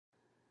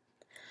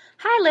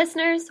Hi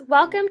listeners,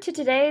 welcome to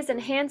today's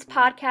enhanced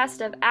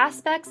podcast of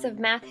Aspects of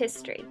Math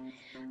History.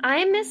 I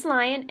am Miss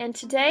Lyon and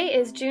today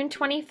is June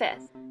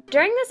 25th.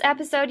 During this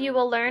episode you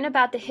will learn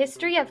about the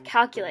history of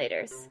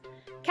calculators.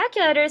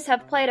 Calculators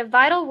have played a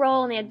vital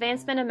role in the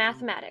advancement of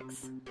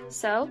mathematics.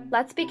 So,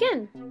 let's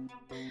begin.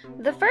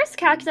 The first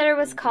calculator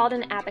was called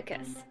an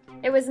abacus.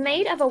 It was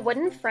made of a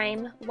wooden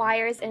frame,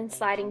 wires, and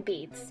sliding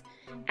beads.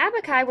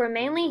 Abaci were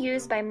mainly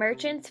used by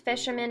merchants,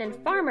 fishermen, and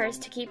farmers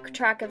to keep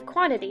track of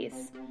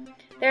quantities.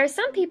 There are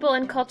some people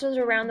in cultures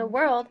around the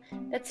world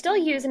that still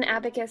use an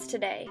abacus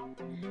today.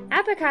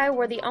 Abaci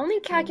were the only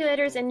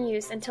calculators in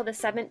use until the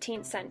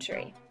 17th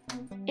century.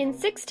 In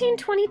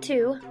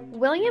 1622,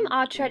 William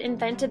Oughtred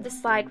invented the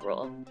slide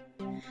rule.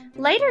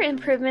 Later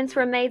improvements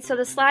were made so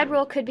the slide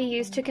rule could be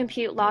used to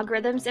compute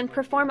logarithms and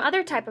perform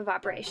other type of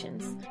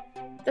operations.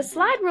 The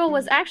slide rule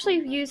was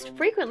actually used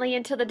frequently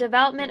until the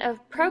development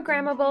of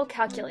programmable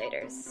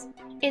calculators.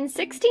 In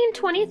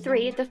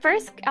 1623, the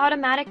first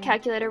automatic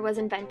calculator was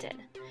invented.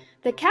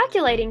 The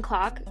calculating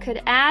clock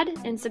could add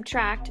and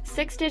subtract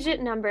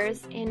 6-digit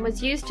numbers and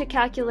was used to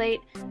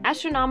calculate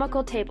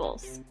astronomical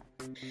tables.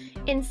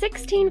 In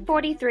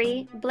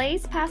 1643,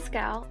 Blaise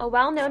Pascal, a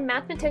well-known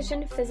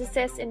mathematician,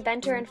 physicist,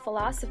 inventor, and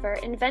philosopher,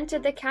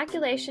 invented the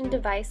calculation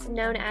device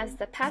known as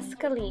the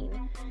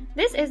Pascaline.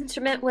 This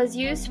instrument was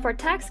used for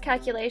tax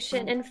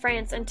calculation in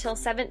France until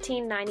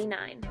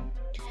 1799.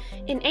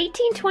 In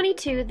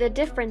 1822, the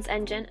difference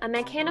engine, a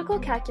mechanical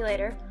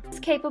calculator, was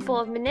capable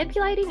of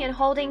manipulating and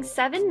holding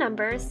 7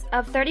 numbers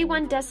of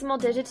 31 decimal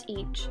digits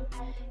each.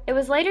 It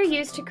was later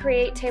used to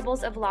create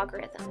tables of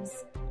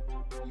logarithms.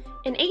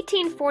 In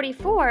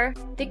 1844,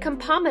 the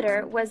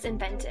compometer was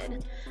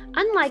invented.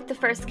 Unlike the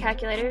first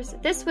calculators,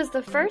 this was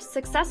the first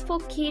successful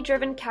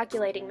key-driven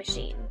calculating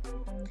machine.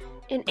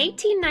 In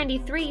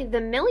 1893,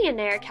 the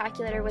millionaire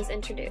calculator was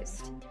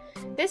introduced.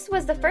 This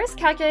was the first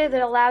calculator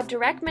that allowed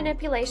direct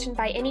manipulation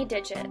by any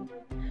digit.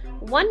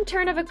 One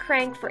turn of a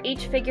crank for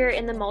each figure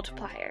in the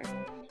multiplier.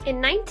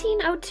 In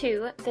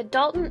 1902, the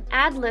Dalton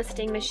add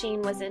listing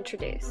machine was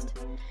introduced.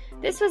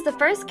 This was the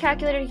first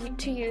calculator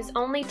to use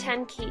only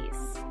 10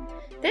 keys.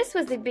 This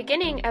was the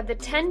beginning of the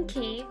 10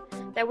 key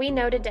that we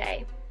know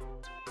today.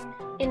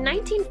 In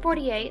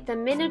 1948, the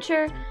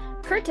miniature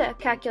Curta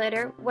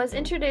calculator was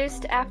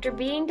introduced after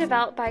being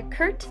developed by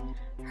Kurt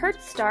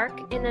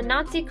Hertzstark in the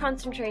Nazi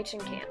concentration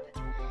camp.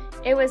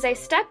 It was a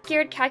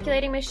step-geared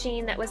calculating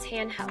machine that was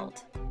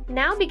handheld.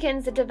 Now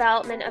begins the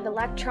development of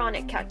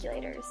electronic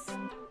calculators.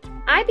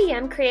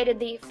 IBM created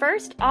the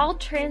first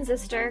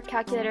all-transistor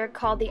calculator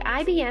called the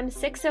IBM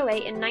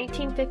 608 in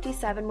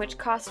 1957, which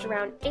cost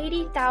around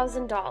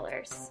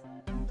 $80,000.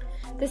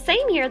 The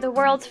same year, the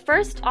world's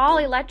first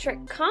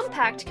all-electric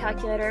compact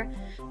calculator,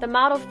 the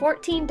Model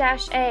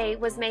 14-A,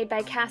 was made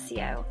by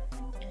Casio.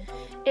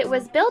 It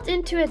was built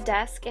into a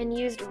desk and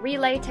used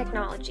relay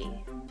technology.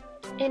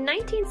 In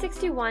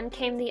 1961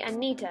 came the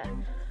ANITA,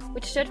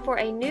 which stood for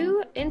a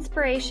new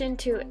inspiration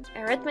to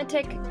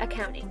arithmetic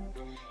accounting.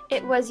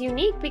 It was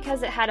unique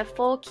because it had a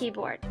full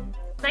keyboard.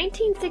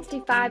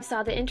 1965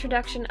 saw the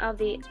introduction of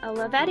the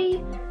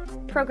Olivetti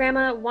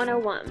Programma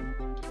 101.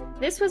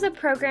 This was a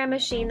program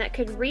machine that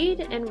could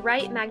read and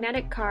write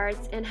magnetic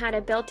cards and had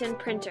a built-in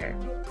printer.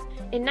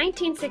 In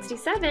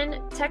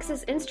 1967,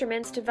 Texas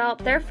Instruments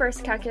developed their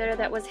first calculator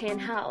that was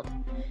handheld.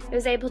 It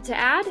was able to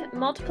add,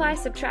 multiply,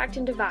 subtract,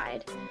 and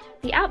divide.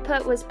 The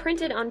output was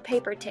printed on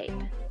paper tape.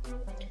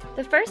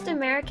 The first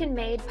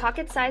American-made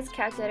pocket-sized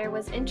calculator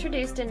was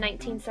introduced in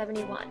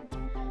 1971.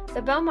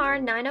 The Bomar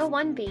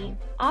 901B,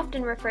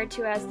 often referred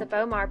to as the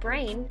Bomar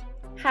Brain,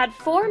 had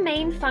 4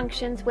 main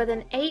functions with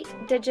an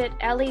 8-digit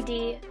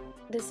LED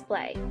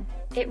display.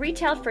 It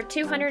retailed for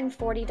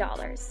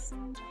 $240.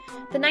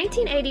 The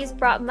 1980s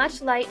brought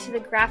much light to the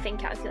graphing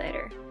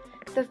calculator.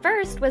 The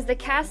first was the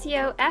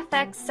Casio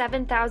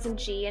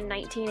FX7000G in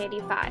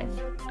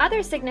 1985.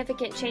 Other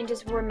significant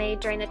changes were made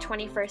during the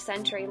 21st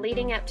century,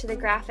 leading up to the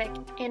graphic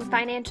and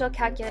financial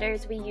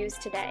calculators we use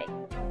today.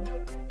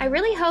 I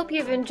really hope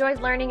you've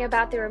enjoyed learning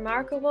about the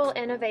remarkable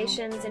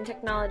innovations in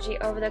technology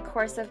over the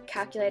course of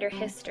calculator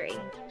history.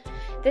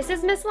 This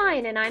is Miss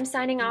Lyon, and I'm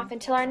signing off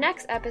until our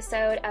next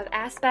episode of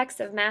Aspects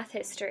of Math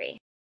History.